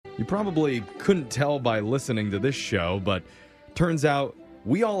You probably couldn't tell by listening to this show, but turns out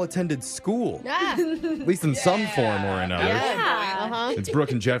we all attended school, Yeah. at least in some form or another. Yeah. It's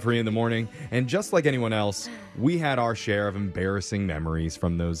Brooke and Jeffrey in the morning, and just like anyone else, we had our share of embarrassing memories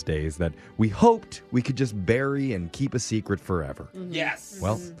from those days that we hoped we could just bury and keep a secret forever. Yes.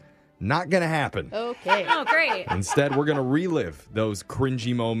 Well, not gonna happen. Okay. Oh, great. Instead, we're gonna relive those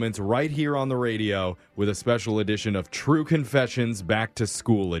cringy moments right here on the radio with a special edition of True Confessions Back to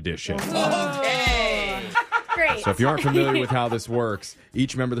School Edition. Okay. Great. So if you aren't familiar with how this works,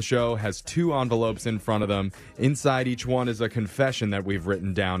 each member of the show has 2 envelopes in front of them. Inside each one is a confession that we've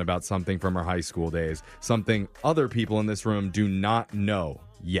written down about something from our high school days, something other people in this room do not know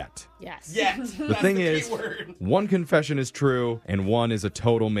yet. Yes. Yes. The thing is, word. one confession is true and one is a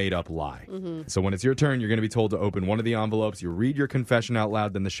total made-up lie. So when it's your turn, you're going to be told to open one of the envelopes. You read your confession out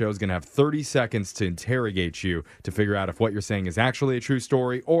loud, then the show's going to have 30 seconds to interrogate you to figure out if what you're saying is actually a true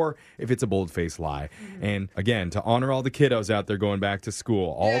story or if it's a bold-faced lie. And again, to honor all the kiddos out there going back to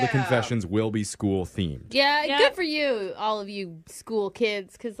school, all the confessions will be school-themed. Yeah, Yep. good for you, all of you school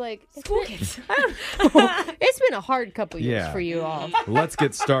kids, because, like, School kids. it's been a hard couple years Yeah. for you all. Let's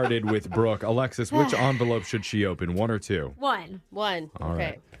get started with Brooke. Alexis, which envelope should she open, 1 or 2? One. One. All Okay.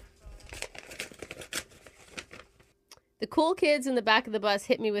 right. The cool kids in the back of the bus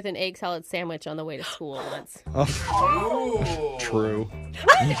hit me with an egg salad sandwich on the way to school once. Ooh. True.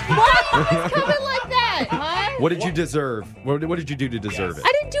 Coming like that, huh? What did you deserve? What did you do to deserve it?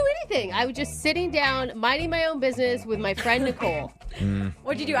 I didn't do anything. I was just sitting down, minding my own business with my friend Nicole.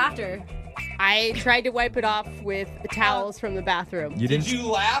 What'd you do after? I tried to wipe it off with the towels from the bathroom. You Did didn't. you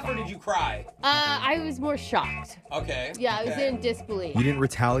laugh or did you cry? I was more shocked. Okay. Yeah, I was okay. in disbelief. You didn't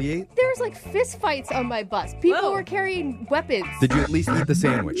retaliate? There was like fist fights on my bus. People Whoa. were carrying weapons. Did you at least eat the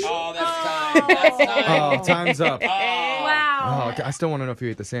sandwich? Oh, that's time. That's time. Oh, time's up. Wow. Oh, okay. I still want to know if you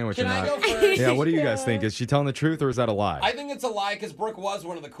ate the sandwich Can or I not. go first? Yeah, what do you guys think? Is she telling the truth or is that a lie? I think it's a lie because Brooke was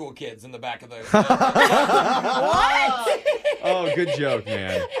one of the cool kids in the back of the. Oh, good joke,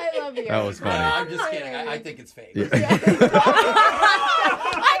 man. I love you. That was funny. I'm just kidding. I think it's fake. I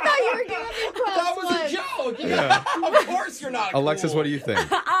thought you were giving me props. That was a once. joke. Yeah. Of course you're not. Alexis, cool. what do you think?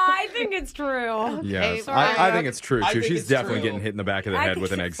 I think it's true. Yes, fine. I think it's true, I too. think She's it's definitely true. getting hit in the back of the I head think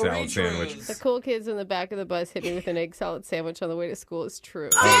with an it's egg Three salad sandwich. truths. The cool kids in the back of the bus hit me with an egg salad sandwich on the way to school is true.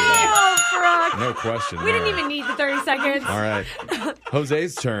 Oh, Brooke. No question. We didn't there. even need the 30 seconds. All right.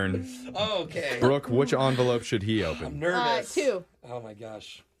 Jose's turn. Okay. Brooke, which envelope should he I'm open? nervous. 2. Oh my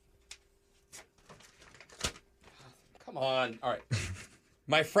gosh. Come on. All right.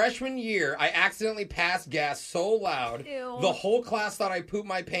 My freshman year, I accidentally passed gas so loud, Ew. the whole class thought I pooped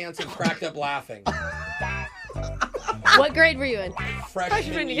my pants and cracked up laughing. What grade were you in?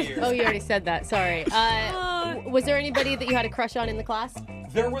 Freshman year. year. Oh, you already said that. Sorry. Was there anybody that you had a crush on in the class?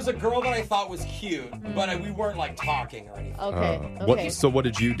 There was a girl that I thought was cute, but we weren't like talking or anything. Okay. Okay. So what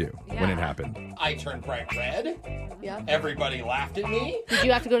did you do when it Yeah. happened? I turned bright red. Yeah. Everybody laughed at me. Did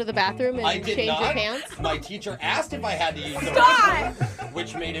you have to go to the bathroom and I did change not. your pants? My teacher asked if I had to use the Stop. restroom,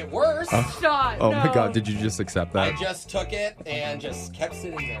 which made it worse. Stop. Oh no. my God, did you just accept I that? just took it and just kept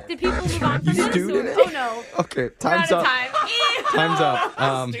sitting there. Did people move on You from this? stewed in it? Oh, no. Okay, We're time's out up. of time. Ew. Time's up.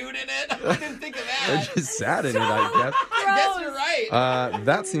 Stewed in it? I didn't think of I that. just sat in it, I guess. I guess you're right.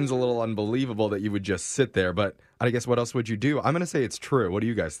 That seems a little unbelievable that you would just sit there, but I guess what else would you do? I'm going to say it's true. What do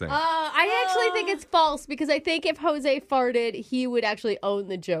you guys think? I actually think it's false because I think if Jose farted, he would actually own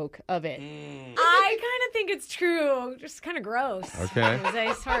the joke of it. I kind of think it's true. Just kind of gross. Okay.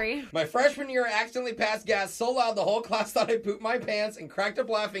 Jose, sorry. My freshman year, I accidentally passed gas so loud the whole class thought I pooped my pants and cracked up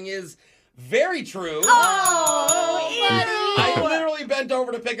laughing is very true. I literally bent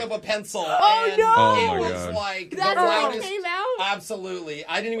over to pick up a pencil. And no. Oh, it my was God. like That's the how it loudest. came out? Absolutely.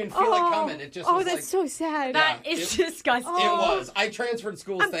 I didn't even feel it coming. It just was that's like. so sad. That Yeah, is it- disgusting. It was. I transferred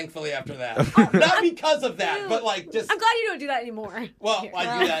schools, thankfully, after that. Not because of that, but like just. I'm glad you don't do that anymore. Well,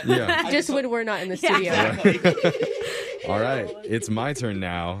 I do that. Yeah. I Just when we're not in the Yeah. studio. Exactly. All right, it's my turn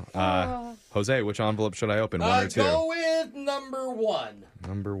now. Jose, which envelope should I open? 1 or 2? Go with number 1.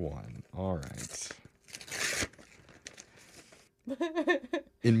 Number 1. All right.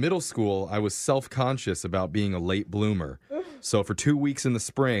 In middle school, I was self-conscious about being a late bloomer. So for 2 weeks in the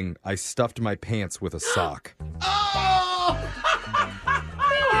spring, I stuffed my pants with a sock. Oh!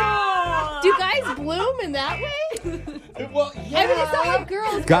 Do guys bloom in that way? Well, yeah. I mean, it's not like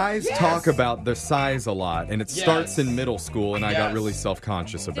girls. Guys talk about their size a lot, and it starts Yes. in middle school, and I got Yes. really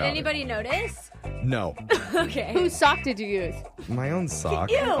self-conscious Did about anybody notice? No. Okay. Whose sock did you use? My own sock.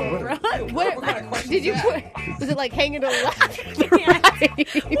 Ew, bro. What kind of question did you is put? that? Was it like hanging to the left?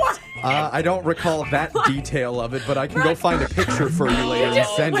 Right. I don't recall that detail of it, but I can go find a picture for you later and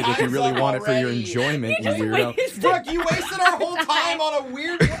send it if you really want it for your enjoyment, you weirdo. Brooke, you wasted our whole time on a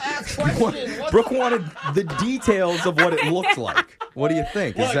weird ass question. What Brooke the- wanted the details of what it looked like. What do you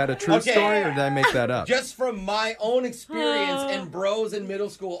think? Is Look, that a true okay. story or did I make that up? Just from my own experience and bros in middle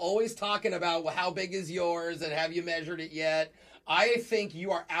school always talking about how big is yours and have you measured it yet, I think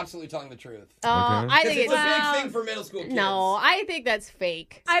you are absolutely telling the truth. I Because think it's it's a big thing for middle school kids. no. I think that's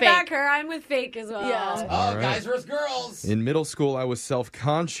fake. It's I fake. back her. I'm with fake as well. Yeah. Oh, All right. guys versus girls. In middle school, I was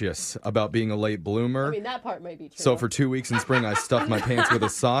self-conscious about being a late bloomer. I mean, that part might be true. So for 2 weeks in spring, I stuffed my pants with a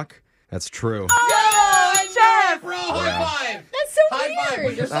sock. That's true. Yeah, Jeff! bro, high five. that's so High five. weird.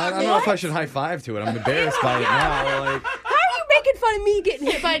 Put your I socks don't know if I should high five to it. I'm embarrassed by it now. Like, How are you making fun of me getting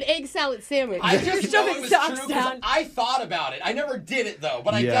hit by an egg salad sandwich? I just know shoving it was socks true because down. I thought about it. I never did it though,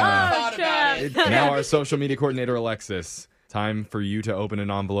 but I Yeah. definitely Oh, thought about it. now our social media coordinator, Alexis. Time for you to open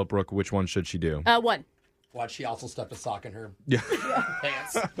an envelope, Brooke. Which one should she do? One. Watch, she also stuffed a sock in her Yeah.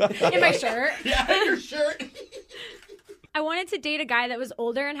 pants. In my shirt. Yeah, your shirt. I wanted to date a guy that was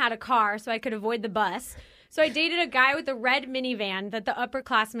older and had a car so I could avoid the bus. So I dated a guy with a red minivan that the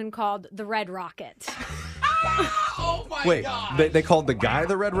upperclassmen called the Red Rocket. Oh my Wait, god. they called the guy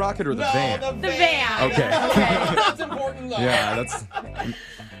the Red Rocket or the no, van? the The van. Okay. That's important though. Yeah, that's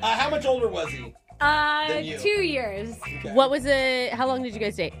How much older was he? Than you. 2 years. Okay. What was it? How long did you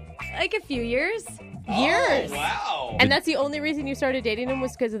guys date? Like a few years. Years. Oh, wow. And that's the only reason you started dating him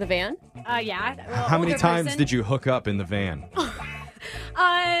was because of the van? Yeah. how many times did you hook up in the van?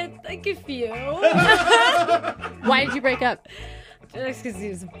 Like a few. Why did you break up? Just because he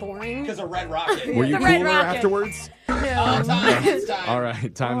was boring. Because of Red Rocket. Were you The Red cooler Rocket. afterwards? Time. It's time. All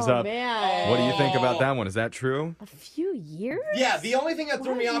right, time's Oh, up. man. What do you think about that one? Is that true? A few years? Yeah, the only thing that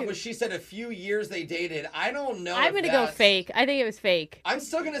threw me Why off you- was she said a few years they dated. I don't know. I'm if going to go that's- fake. I think it was fake. I'm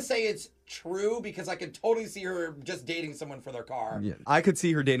still gonna say it's true because I could totally see her just dating someone for their car. Yeah. I could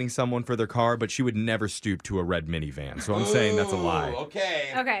see her dating someone for their car, but she would never stoop to a red minivan. So I'm saying that's a lie. Ooh, Okay.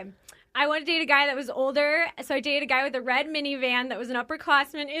 Okay. I want to date a guy that was older, so I dated a guy with a red minivan that was an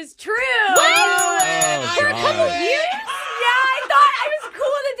upperclassman. Is true. Oh, For a God. couple years? Yeah, I thought I was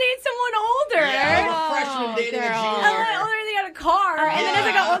cool to date someone older. Yeah, like a Oh, freshman dating girl. a I junior. went older and they got a car. And then as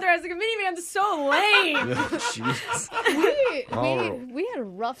I got Yeah. older, I was like, a minivan's so lame. Jeez. We had a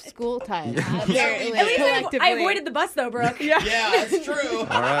rough school time. Yeah, apparently, we At least collectively. I avoided the bus, though, Brooke. Yeah, that's true.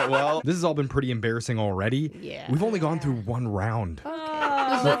 All right, well, this has all been pretty embarrassing already. Yeah. We've only gone through one round.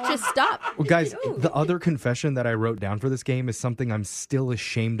 Let's just stop. Well, guys, the other confession that I wrote down for this game is something I'm still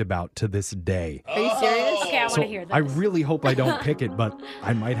ashamed about to this day. Are you serious? Okay, I want So to hear this. I really hope I don't pick it, but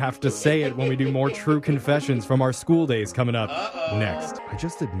I might have to say it when we do more true confessions from our school days coming up next. I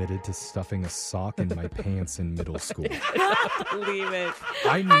just admitted to stuffing a sock in my pants in middle school. Believe it.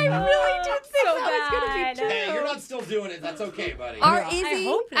 I Really did think So that was going bad. to be true. Hey, you're not still doing it. That's okay, buddy. Are I easy?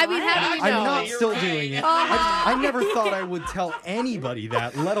 hope I mean, not. how do you know? I'm not You're still right. doing it. I never thought I would tell anybody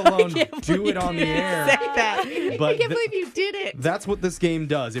that, let alone do it on the air. that. But I can't th- believe you did it. That's what this game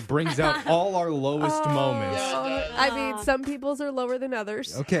does. It brings out all our lowest moments. I mean, some people's are lower than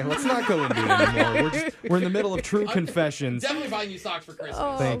others. Okay, let's not go into it anymore. We're in the middle of true confessions. Definitely buying you socks for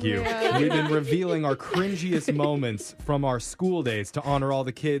Christmas. Thank you. man. We've been revealing our cringiest moments from our school days to honor all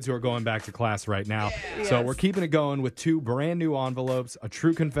the kids who are going back to class right now. So Yes. we're keeping it going with 2 brand new envelopes, a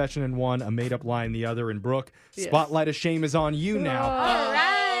true confession in one, a made up lie in the other. And Brooke, Spotlight of Shame is on you now. All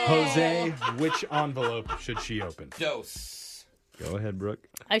right. Jose, which envelope should she open? Dose. Go ahead, Brooke.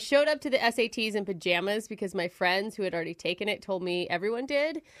 I showed up to the SATs in pajamas because my friends who had already taken it told me everyone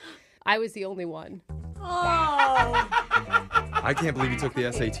did. I was the only one. Oh. I can't believe you took the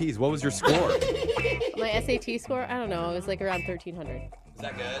SATs. What was your score? My SAT score, I don't know, it was like around 1,300. Is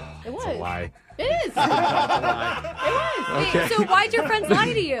that good? It was. Lie. It is. It was. Okay. So why'd your friends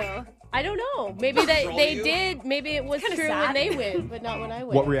lie to you? I don't know. Maybe they Troll you? did. Maybe it was Kinda true sad. when they win, but not when I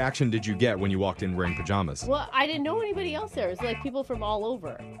win. What reaction did you get when you walked in wearing pajamas? Well, I didn't know anybody else there. It was like people from all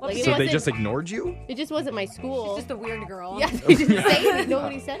over. Like, it So they wasn't- just ignored you? It just wasn't my school. Just a weird girl. Yeah, they didn't say anything.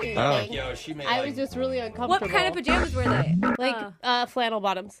 Nobody said anything. Oh. Yo, she made I like... was just really What uncomfortable. kind of pajamas were they? Like flannel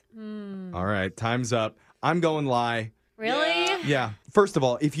bottoms. All right, time's up. I'm going lie. Really? Yeah. First of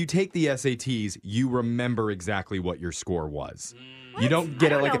all, if you take the SATs, you remember exactly what your score was. You don't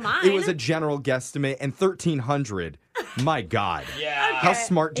get I it don't like know it was mine. a general guesstimate, and 1,300. My God. Yeah. How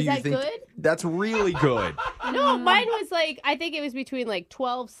smart do Is you that think? good? That's really good. No, mine was like, I think it was between like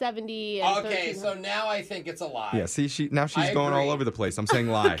 1270 and Okay, 1300. so now I think it's a lie. Yeah, see, she's I going all agree. over the place. I'm saying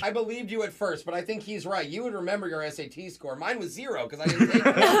lie. I believed you at first, but I think he's right. You would remember your SAT score. Mine was 0 because I didn't take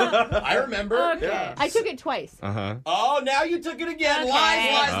it. I remember. Okay. I took it twice. Uh-huh. Oh, now you took it again. Okay.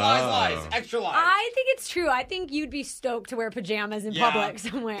 Lies. Extra lies. I think it's true. I think you'd be stoked to wear pajamas in Yeah. public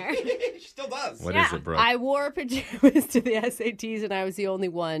somewhere. She still does. What is Yeah. it, bro? I wore pajamas to the SATs and I was the only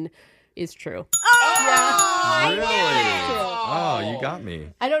one. Is true. Really? Oh. Oh, you got me.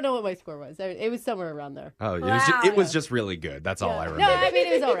 I don't know what my score was. It was somewhere around there. Oh, Wow. it was just really good. That's all I No, remember. I mean,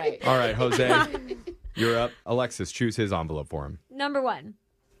 it was all right. All right, Jose, you're up. Alexis, choose his envelope for him. Number 1.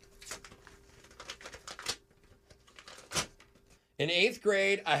 In 8th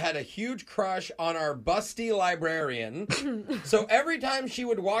grade, I had a huge crush on our busty librarian. So every time she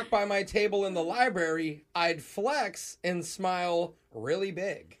would walk by my table in the library, I'd flex and smile really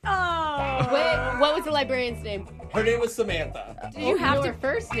big. Oh. Wait, what was the librarian's name? Her name was Samantha. Did you have know to her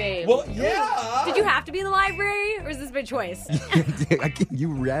first name? Well, yeah. Did you have to be in the library, or is this by choice?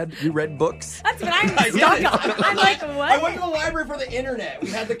 You read books? That's what I'm I stuck did. on. I'm like, I what? went to the library for the internet. We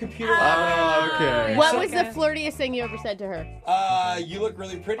had the computer Oh, library. okay. What was the flirtiest thing you ever said to her? You look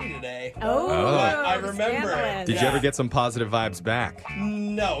really pretty today. Oh, I remember. scandalous. Did you ever get some positive vibes back?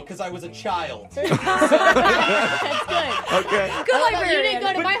 No, because I was a child. That's good. Okay. Good You librarian. didn't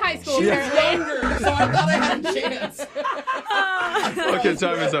go to my high school, She was apparently. younger, so I thought I had a chance. Okay,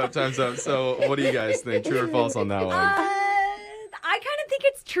 time's up. So, what do you guys think? True or false on that one? I kind of think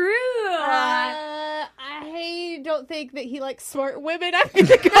it's true. I don't think that he likes smart women. I'm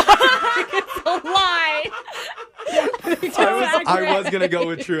gonna go. I think it's a lie. I was gonna go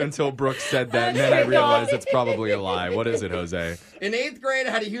with true until Brooke said that, and then I realized it's probably a lie. What is it, Jose? In 8th grade,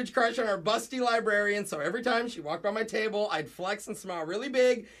 I had a huge crush on our busty librarian, so every time she walked by my table, I'd flex and smile really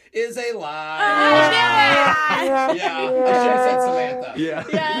big. Is a lie. Yeah, I should have said Samantha. Yeah.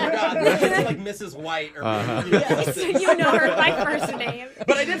 It's like Mrs. White or You know her by first name.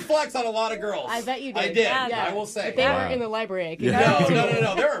 But I did flex on a lot of girls. I bet you did. I did. Yeah. I will say. If they Wow. weren't in the library, I could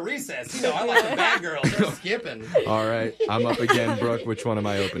No. They're at recess. You know, I like the bad girls. They're skipping. All right, I'm up again, Brooke. Which one am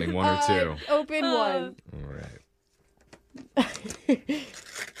I opening? One or two? Open one. All right.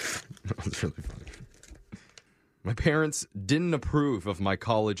 That was really funny. My parents didn't approve of my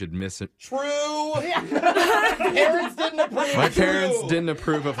college admission. True. Parents didn't approve. My True. parents didn't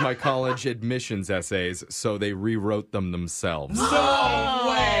approve of my college admissions essays, so they rewrote them themselves. No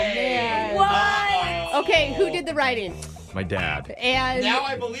way. What? Okay, who did the writing? My dad. And Now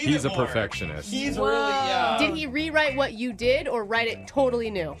I believe He's it a more. perfectionist. He's really, yeah. did he rewrite what you did or write it totally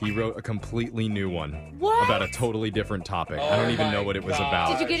new? He wrote a completely new one What? about a totally different topic. I don't even know what it was my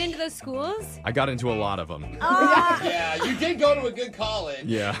about. Did you get into those schools? I got into a lot of them. Yeah, you did go to a good college.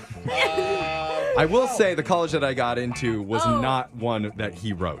 Yeah. Uh, I will say the college that I got into was Oh. not one that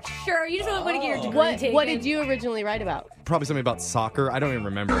he wrote. Sure, you just want to get your degree What taken. What did you originally write about? Probably something about soccer. I don't even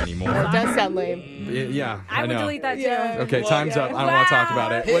remember anymore. It does sound lame. Yeah, I I would know. delete that too. Yeah. Okay, Well, time's up. I don't want to talk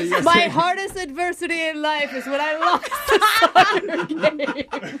about it. What do you guys My think? hardest adversity in life is when I lost the soccer game.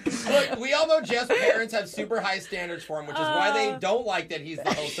 Look, we all know Jeff's parents have super high standards for him, which is why they don't like that he's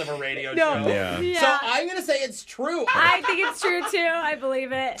the host of a radio show. Yeah. So I'm going to say it's true. I think it's true too. I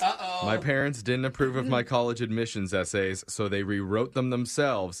believe it. Uh-oh. My parents didn't approve of my college admissions essays, so they rewrote them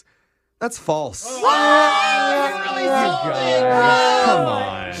themselves. That's false. Oh, you really sold it. Guys, come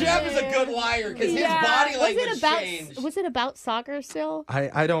on. Jeff is a good liar because his Yeah. body Was language it about changed. Was it about soccer still?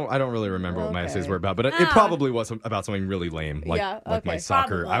 I don't really remember what my essays Okay. were about, but it probably was about something really lame, like Yeah, like my okay.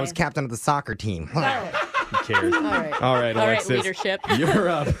 soccer. Probably. I was captain of the soccer team. Who cares? All right. All right, All right, Alexis, leadership. you're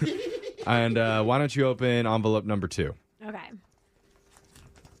up. And why don't you open envelope number 2? Okay.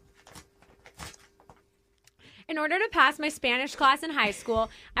 In order to pass my Spanish class in high school,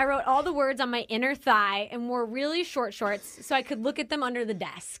 I wrote all the words on my inner thigh and wore really short shorts so I could look at them under the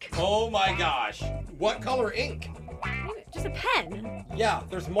desk. Oh my gosh. What color ink? Just a pen. Yeah,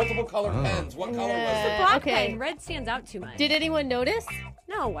 there's multiple color pens. What color was it? Black okay. pen. Red stands out too much. Did anyone notice?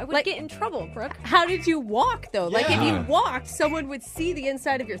 No, I would Like- get in trouble, Brooke. How did you walk though? Like if Yeah. you walked, someone would see the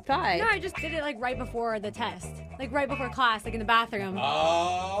inside of your thigh. No, I just did it like right before the test. Like right before class, like in the bathroom.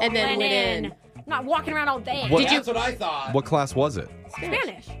 Oh. And then went in. in. I'm not walking around all day. What- That's what I thought. What class was it?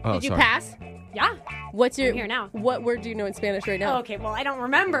 Spanish. Oh, Did you sorry. pass? Yeah. What's your I'm here now. What word do you know in Spanish right now? Oh, okay, well, I don't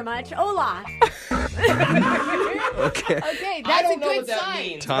remember much. Hola. Okay. Okay, I that's don't a know good what that sign.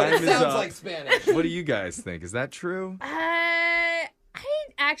 means, Time but it is sounds up. like Spanish. What do you guys think? Is that true? I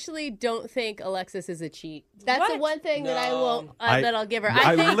actually don't think Alexis is a cheat. That's the What? one thing that I No. won't that I'll give her.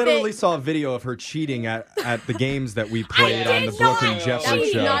 I think literally that saw a video of her cheating at the games that we played on the did Brooke and not. Jeffrey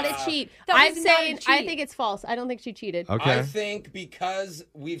she's show. not a cheat. That I'm was not a saying I cheat. think it's false. I don't think she cheated. Okay. I think because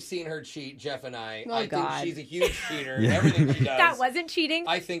we've seen her cheat, Jeff and I God. think she's a huge cheater in Yeah. everything she does. That wasn't cheating.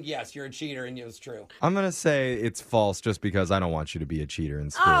 I think, yes, you're a cheater, and it was true. I'm going to say it's false just because I don't want you to be a cheater in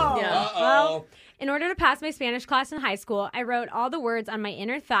school. Oh. Yeah. Uh-oh. Well, in order to pass my Spanish class in high school, I wrote all the words on my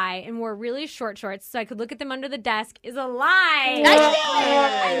inner thigh and wore really short shorts so I could look at them under the desk is a lie.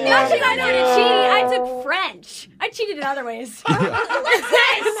 Not that I know how to cheat. I took French. I cheated in other ways. Okay.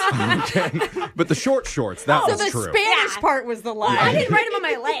 But the short shorts, that So was the true. Spanish Yeah. part was the lie. I didn't write them on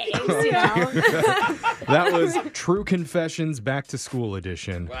my legs, you know. That was True Confessions Back to School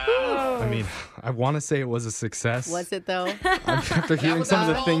edition. Wow. I mean, I want to say it was a success. Was it though? After hearing was some of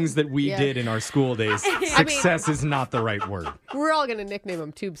not the wrong. things that we Yeah. did in our school days, success is not the right word. We're all gonna nickname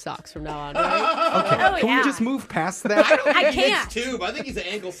them tube socks from now on, right? Okay, Oh, can yeah. we just move past that? I He can't. thinks tube. I think he's an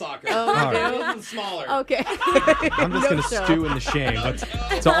ankle socker. All A little smaller. Okay. I'm just going to show. stew in the shame. But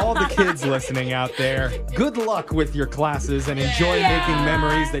to all the kids listening out there, good luck with your classes and enjoy making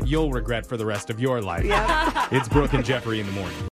memories that you'll regret for the rest of your life. It's Brooke and Jeffrey in the morning.